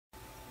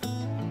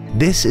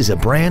This is a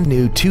brand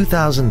new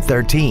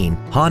 2013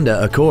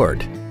 Honda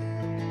Accord.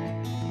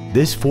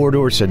 This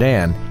four-door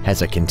sedan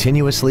has a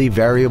continuously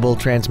variable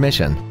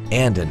transmission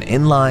and an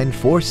inline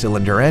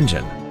four-cylinder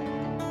engine.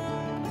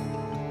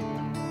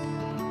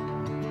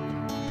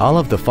 All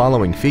of the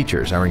following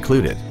features are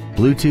included: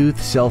 Bluetooth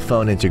cell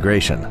phone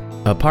integration,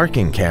 a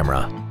parking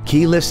camera,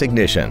 keyless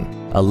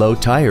ignition, a low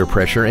tire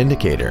pressure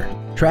indicator,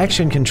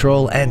 traction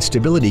control and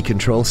stability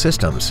control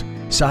systems,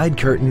 side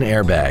curtain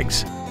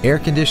airbags, air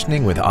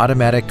conditioning with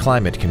automatic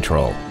climate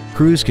control,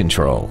 cruise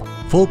control,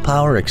 full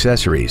power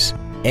accessories,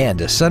 and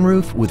a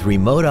sunroof with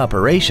remote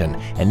operation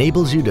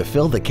enables you to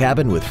fill the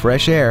cabin with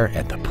fresh air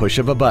at the push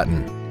of a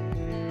button.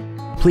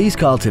 Please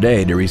call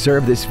today to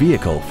reserve this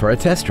vehicle for a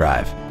test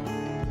drive.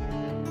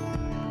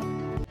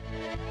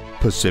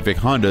 Pacific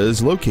Honda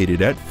is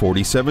located at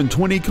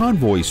 4720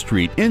 Convoy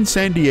Street in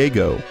San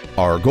Diego.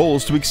 Our goal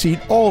is to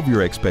exceed all of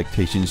your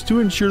expectations to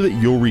ensure that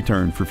you'll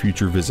return for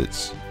future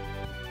visits.